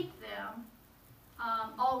to keep them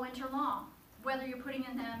all winter long. Whether you're putting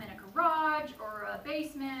them in a garage or a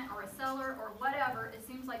basement or a cellar or whatever, it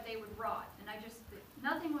seems like they would rot. And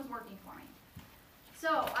nothing was working for me.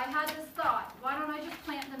 So I had this thought, why don't I just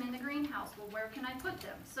plant them in the greenhouse? Well, where can I put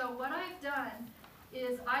them? So what I've done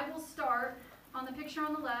is I will start, on the picture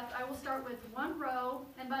on the left, I will start with one row,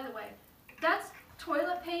 and by the way, that's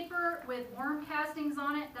toilet paper with worm castings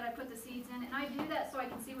on it that I put the seeds in, and I do that so I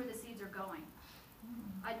can see where the seeds are going.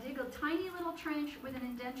 I dig a tiny little trench with an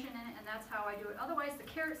indentation in it, and that's how I do it. Otherwise, the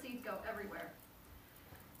carrot seeds go everywhere.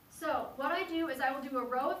 So what I do is I will do a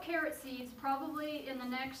row of carrot seeds, probably in the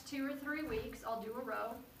next 2 or 3 weeks. I'll do a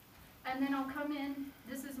row, and then I'll come in.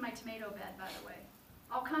 This is my tomato bed, by the way.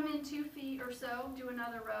 I'll come in 2 feet or so, do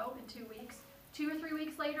another row in 2 weeks. 2 or 3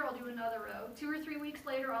 weeks later, I'll do another row. 2 or 3 weeks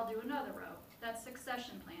later, I'll do another row. That's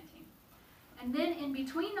succession planting. And then in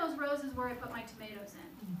between those rows is where I put my tomatoes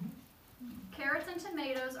in. Carrots and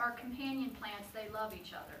tomatoes are companion plants. They love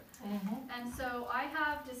each other. And so I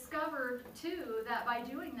have discovered, too, that by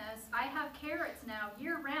doing this, I have carrots now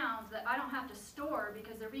year-round that I don't have to store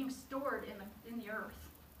because they're being stored in the earth.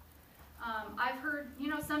 I've heard, you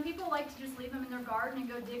know, some people like to just leave them in their garden and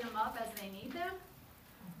go dig them up as they need them.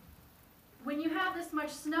 When you have this much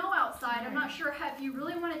snow outside, I'm not sure if you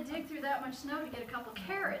really want to dig through that much snow to get a couple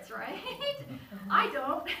carrots, right? I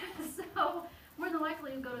don't. So more than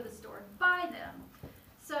likely you'll go to the store and buy them.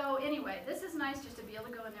 So anyway, this is nice just to be able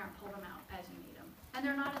to go in there and pull them out as you need them. And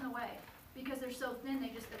they're not in the way because they're so thin, they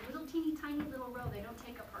just a little teeny tiny little row. They don't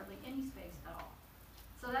take up hardly any space at all.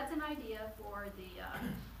 So that's an idea for the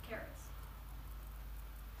carrots.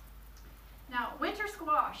 Now, winter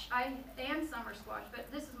squash, and summer squash,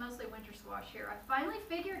 but this is mostly winter squash here. I finally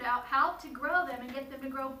figured out how to grow them and get them to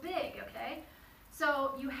grow big, okay?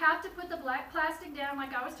 So you have to put the black plastic down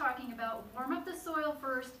like I was talking about, warm up the soil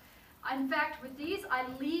first, In fact, with these, I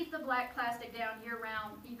leave the black plastic down year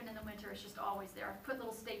round, even in the winter, it's just always there. I put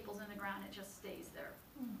little staples in the ground, it just stays there.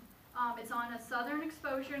 It's on a southern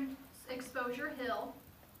exposure hill,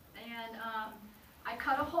 and I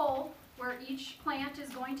cut a hole where each plant is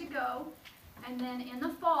going to go, and then in the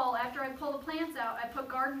fall, after I pull the plants out, I put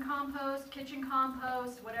garden compost, kitchen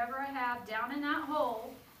compost, whatever I have, down in that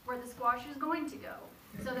hole where the squash is going to go,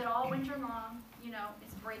 so that all winter long, you know,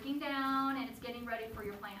 it's breaking down and it's getting ready for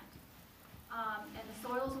your plant. And the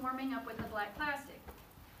soil's warming up with the black plastic.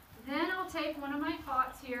 Then I'll take one of my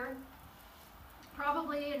pots here,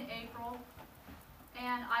 probably in April,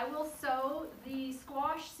 and I will sow the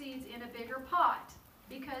squash seeds in a bigger pot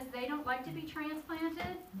because they don't like to be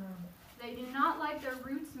transplanted. They do not like their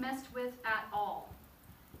roots messed with at all.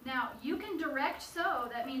 Now, you can direct sow.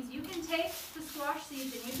 That means you can take the squash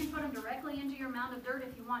seeds and you can put them directly into your mound of dirt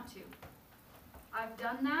if you want to. I've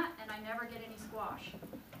done that and I never get any squash.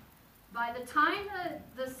 By the time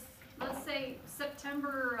let's say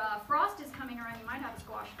September frost is coming around, you might have a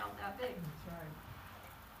squash about that big.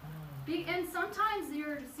 And sometimes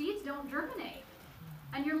your seeds don't germinate,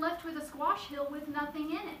 and you're left with a squash hill with nothing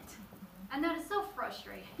in it. And that is so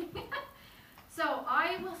frustrating. So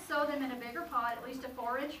I will sow them in a bigger pot, at least a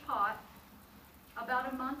 4-inch pot,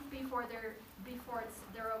 about a month before they're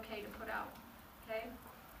okay to put out. Okay?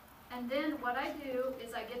 And then what I do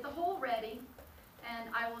is I get the hole ready, and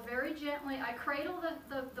I will very gently, I cradle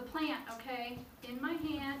the plant, okay, in my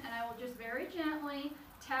hand, and I will just very gently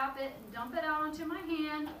tap it and dump it out onto my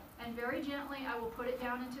hand, and very gently I will put it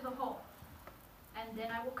down into the hole. And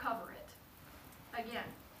then I will cover it. Again,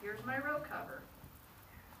 here's my row cover.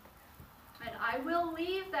 And I will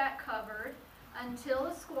leave that covered until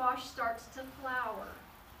the squash starts to flower.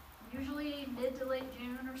 Usually mid to late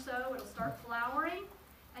June or so, it'll start flowering.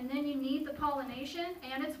 And then you need the pollination,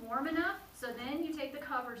 and it's warm enough, so then you take the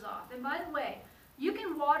covers off. And by the way, you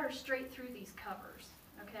can water straight through these covers,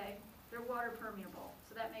 okay? They're water permeable,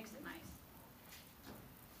 so that makes it nice.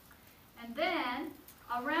 And then,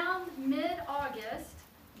 around mid-August,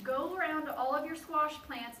 go around to all of your squash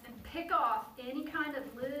plants and pick off any kind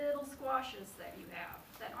of little squashes that you have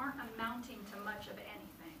that aren't amounting to much of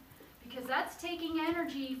anything. Because that's taking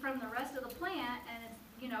energy from the rest of the plant, and it's,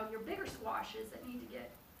 you know, your bigger squashes that need to get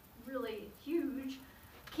really huge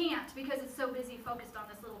can't, because it's so busy focused on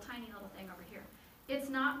this little tiny little thing over here. It's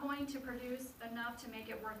not going to produce enough to make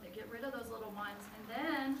it worth it. Get rid of those little ones, and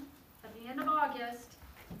then at the end of August,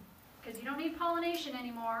 because you don't need pollination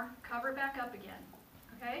anymore, cover it back up again.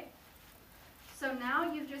 Okay? So now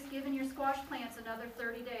you've just given your squash plants another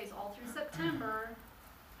 30 days, all through September,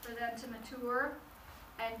 for them to mature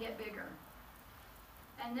and get bigger.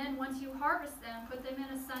 And then once you harvest them, put them in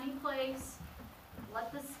a sunny place.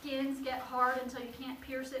 Let the skins get hard until you can't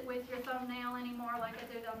pierce it with your thumbnail anymore like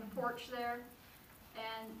I did on the porch there.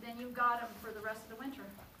 And then you've got them for the rest of the winter.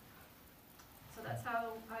 So that's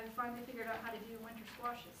how I finally figured out how to do winter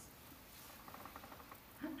squashes.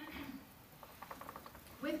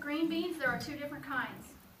 With green beans, there are two different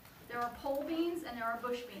kinds. There are pole beans and there are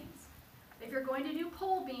bush beans. If you're going to do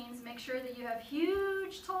pole beans, make sure that you have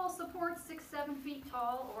huge tall supports, 6-7 feet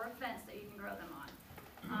tall, or a fence that you can grow them on.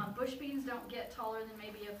 Bush beans don't get taller than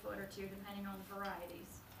maybe a foot or two, depending on the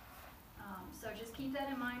varieties. So just keep that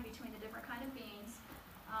in mind between the different kind of beans.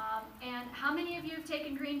 And how many of you have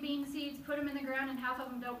taken green bean seeds, put them in the ground, and half of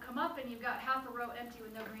them don't come up, and you've got half a row empty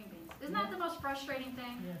with no green beans? Isn't that the most frustrating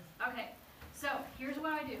thing? Yes. Okay, so here's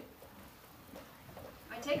what I do.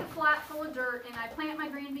 I take a flat full of dirt, and I plant my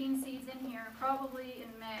green bean seeds in here, probably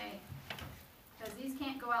in May, because these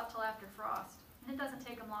can't go out till after frost, and it doesn't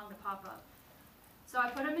take them long to pop up. So I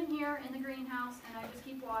put them in here in the greenhouse, and I just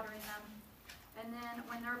keep watering them. And then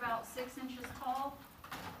when they're about 6 inches tall,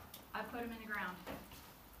 I put them in the ground,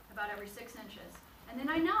 about every 6 inches. And then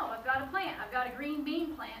I know I've got a plant. I've got a green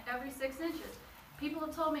bean plant every 6 inches. People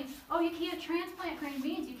have told me, oh, you can't transplant green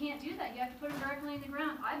beans. You can't do that. You have to put them directly in the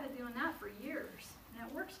ground. I've been doing that for years, and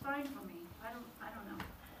it works fine for me. I don't know.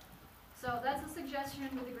 So that's a suggestion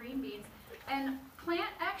with the green beans. And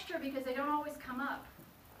plant extra because they don't always come up.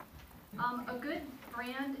 A good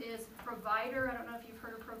brand is Provider. I don't know if you've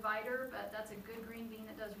heard of Provider, but that's a good green bean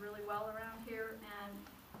that does really well around here and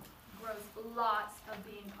grows lots of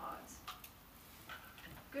bean pods.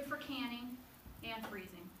 Good for canning and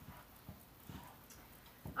freezing.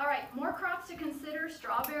 All right, more crops to consider.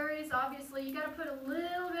 Strawberries, obviously, you got to put a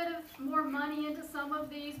little bit of more money into some of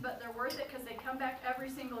these, but they're worth it because they come back every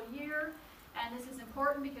single year. And this is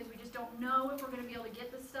important because we just don't know if we're going to be able to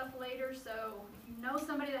get this stuff later. So if you know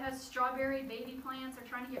somebody that has strawberry baby plants they're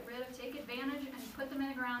trying to get rid of, take advantage and put them in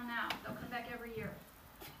the ground now. They'll come back every year.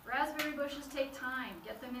 Raspberry bushes take time.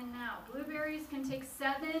 Get them in now. Blueberries can take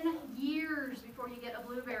 7 years before you get a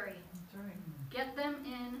blueberry. That's right. Get them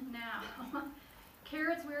in now.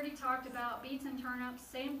 Carrots we already talked about. Beets and turnips,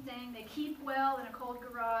 same thing. They keep well in a cold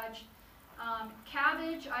garage.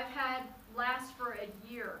 Cabbage I've had last for a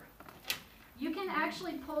year. You can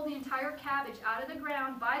actually pull the entire cabbage out of the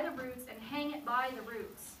ground by the roots and hang it by the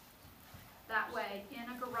roots. That way, in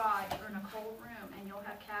a garage or in a cold room, and you'll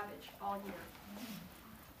have cabbage all year.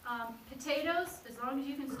 Potatoes, as long as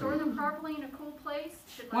you can store them properly in a cool place,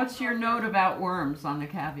 should last What's your all note year. about worms on the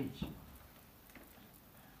cabbage?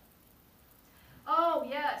 Oh,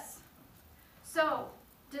 yes. So,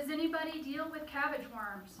 does anybody deal with cabbage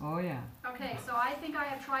worms? Oh, yeah. Okay, so I think I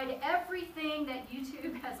have tried everything that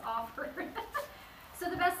YouTube has offered. So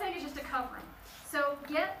the best thing is just to cover them. So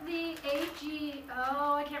get the AG,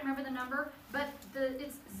 oh, I can't remember the number, but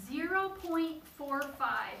it's 0.45.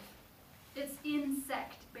 It's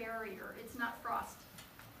insect barrier. It's not frost.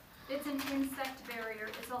 It's an insect barrier.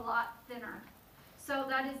 It's a lot thinner. So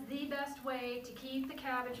that is the best way to keep the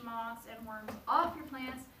cabbage moths and worms off your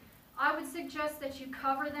plants. I would suggest that you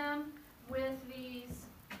cover them with these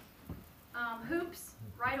hoops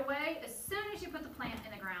right away as soon as you put the plant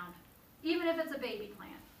in the ground, even if it's a baby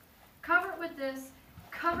plant. Cover it with this,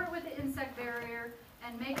 cover it with the insect barrier,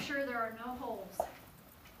 and make sure there are no holes.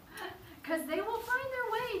 Because they will find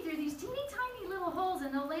their way through these teeny tiny little holes,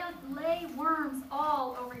 and they'll lay worms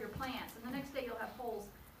all over your plants, and the next day you'll have holes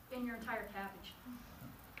in your entire cabbage.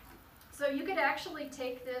 So you could actually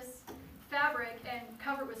take this fabric and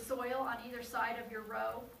cover it with soil on either side of your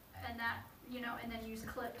row, and that, and then use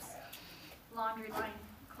clips, laundry line,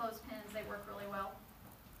 clothespins, they work really well.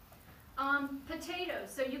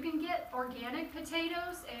 Potatoes, so you can get organic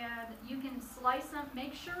potatoes and you can slice them,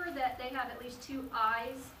 make sure that they have at least 2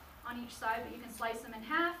 eyes on each side, but you can slice them in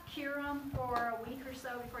half, cure them for a week or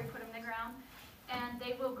so before you put them in the ground, and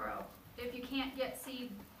they will grow. If you can't get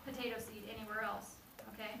potato seed anywhere else,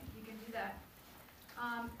 okay, you can do that.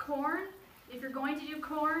 Corn, if you're going to do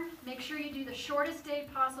corn, make sure you do the shortest day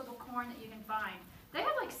possible corn that you can find. They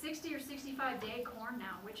have like 60 or 65 day corn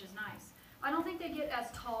now, which is nice. I don't think they get as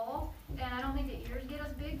tall, and I don't think the ears get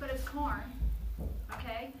as big, but it's corn,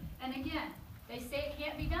 okay? And again, they say it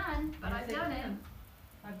can't be done, but I've done it.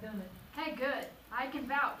 I've done it. Hey, good. I can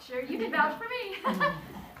vouch. You can vouch for me.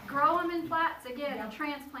 Grow them in flats again and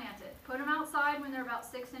transplant it. Put them outside when they're about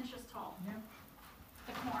 6 inches tall. Yep.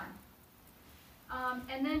 The corn.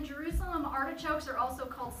 And then Jerusalem artichokes are also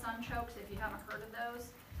called sunchokes if you haven't heard of those,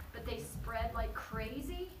 but they spread like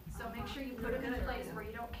crazy. So make sure you put them in a place where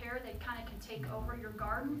you don't care. They kind of can take over your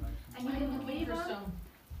garden, and you can leave them.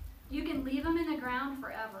 You can leave them in the ground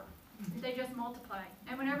forever. They just multiply.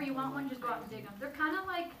 And whenever you want one, just go out and dig them. They're kind of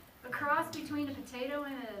like a cross between a potato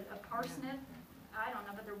and a parsnip. I don't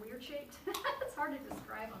know, but they're weird shaped. It's hard to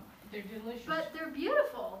describe them. They're delicious. But they're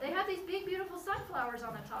beautiful. They have these big, beautiful sunflowers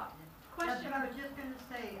on the top. That's Question? what I was just gonna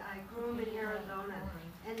say, I grew them in Arizona,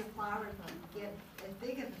 and the flowers get as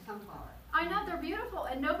big as a sunflower. I know, they're beautiful,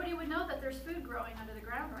 and nobody would know that there's food growing under the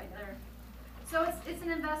ground right there. So it's an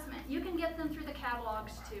investment. You can get them through the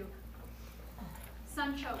catalogs too.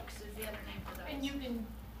 Sunchokes is the other name for those. And you can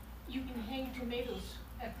hang tomatoes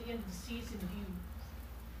at the end of the season,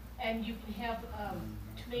 and you can have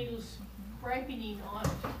tomatoes ripening on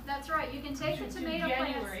it. That's right. You can take the To tomato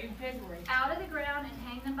January, plants February. out of the ground and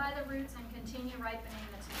hang them by the roots and continue ripening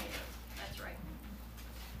the tomatoes. That's right.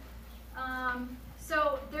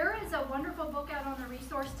 So there is a wonderful book out on the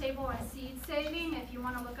resource table on seed saving if you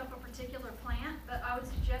want to look up a particular plant, but I would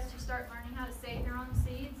suggest you start learning how to save your own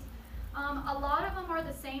seeds. A lot of them are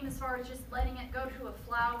the same as far as just letting it go to a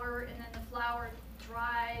flower, and then the flower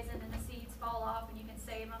dries and then the seeds fall off and you can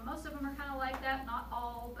save them. Most of them are kind of like that, not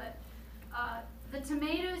all, but the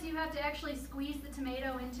tomatoes, you have to actually squeeze the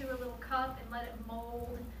tomato into a little cup and let it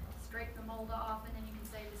mold, scrape the mold off, and then you can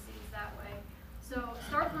save the seeds that way. So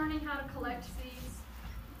start learning how to collect seeds.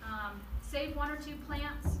 Save 1 or 2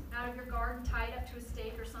 plants out of your garden, tie it up to a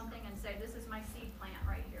stake or something, and say, this is my seed plant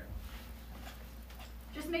right here.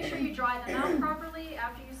 Just make sure you dry them out properly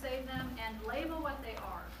after you save them, and label what they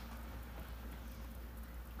are.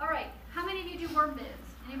 All right, how many of you do worm bins?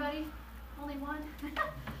 Anybody? Only one?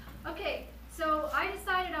 Okay, so I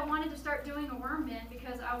decided I wanted to start doing a worm bin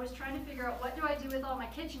because I was trying to figure out what do I do with all my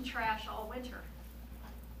kitchen trash all winter.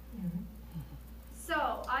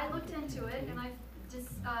 So I looked into it, and I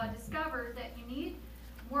discovered that you need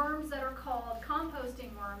worms that are called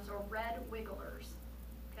composting worms or red wigglers.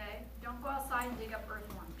 Okay? Don't go outside and dig up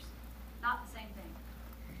earthworms. Not the same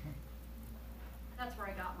thing. That's where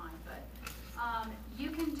I got mine, but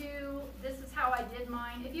you can do, this is how I I did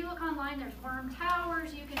mine. If you look online, there's worm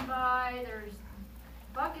towers you can buy, there's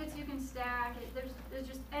buckets you can stack, there's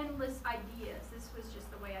just endless ideas. This was just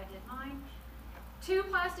the way I did mine. 2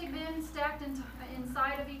 plastic bins stacked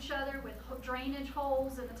inside of each other with drainage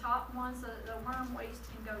holes in the top one so that the worm waste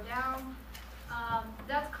can go down.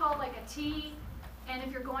 That's called like a tea, and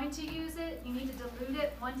if you're going to use it, you need to dilute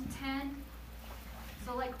it 1 to 10.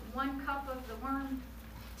 So like 1 cup of the worm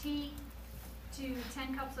tea to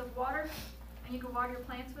 10 cups of water, and you can water your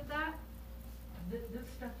plants with that. This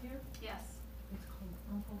stuff here, Yes. it's called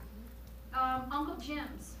Uncle. Uncle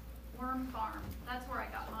Jim's Worm Farm. That's where I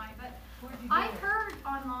got mine. But Where'd you I get it? heard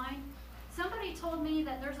online, somebody told me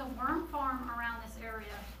that there's a worm farm around this area.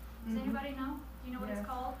 Does anybody know? Do you know what it's Yes.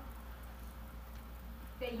 called?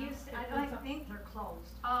 They used, I don't think they're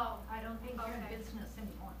closed. Oh. I don't think they're Okay. in business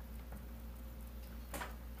anymore.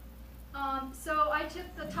 So I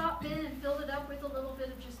took the top bin and filled it up with a little bit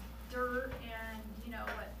of just dirt, and you know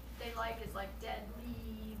what they like is like dead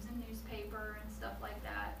leaves and newspaper and stuff like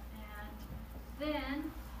that. And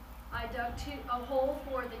then I dug a hole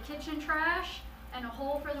for the kitchen trash and a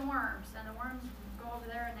hole for the worms, and the worms go over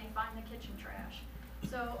there and they find the kitchen trash.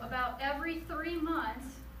 So about every 3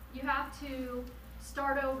 months you have to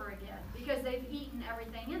start over again because they've eaten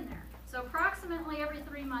everything in there. So approximately every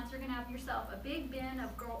 3 months, you're going to have yourself a big bin of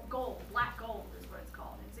gold. Black gold is what it's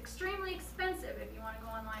called. It's extremely expensive if you want to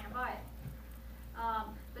go online and buy it.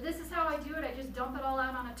 But this is how I do it. I just dump it all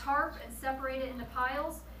out on a tarp and separate it into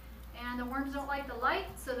piles. And the worms don't like the light,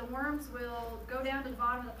 so the worms will go down to the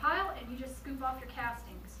bottom of the pile, and you just scoop off your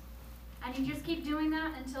castings. And you just keep doing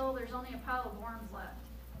that until there's only a pile of worms left.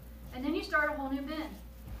 And then you start a whole new bin.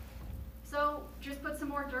 So just put some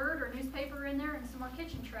more dirt or newspaper in there and some more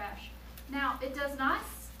kitchen trash. Now, it does not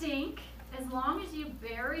stink as long as you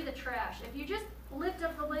bury the trash. If you just lift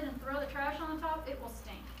up the lid and throw the trash on the top, it will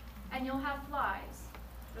stink. And you'll have flies.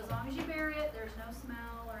 But as long as you bury it, there's no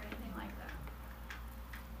smell or anything like that.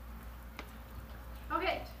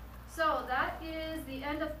 Okay, so that is the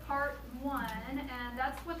end of part 1, and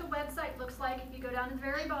that's what the website looks like. If you go down to the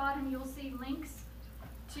very bottom, you'll see links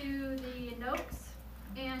to the notes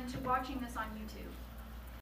and to watching this on YouTube.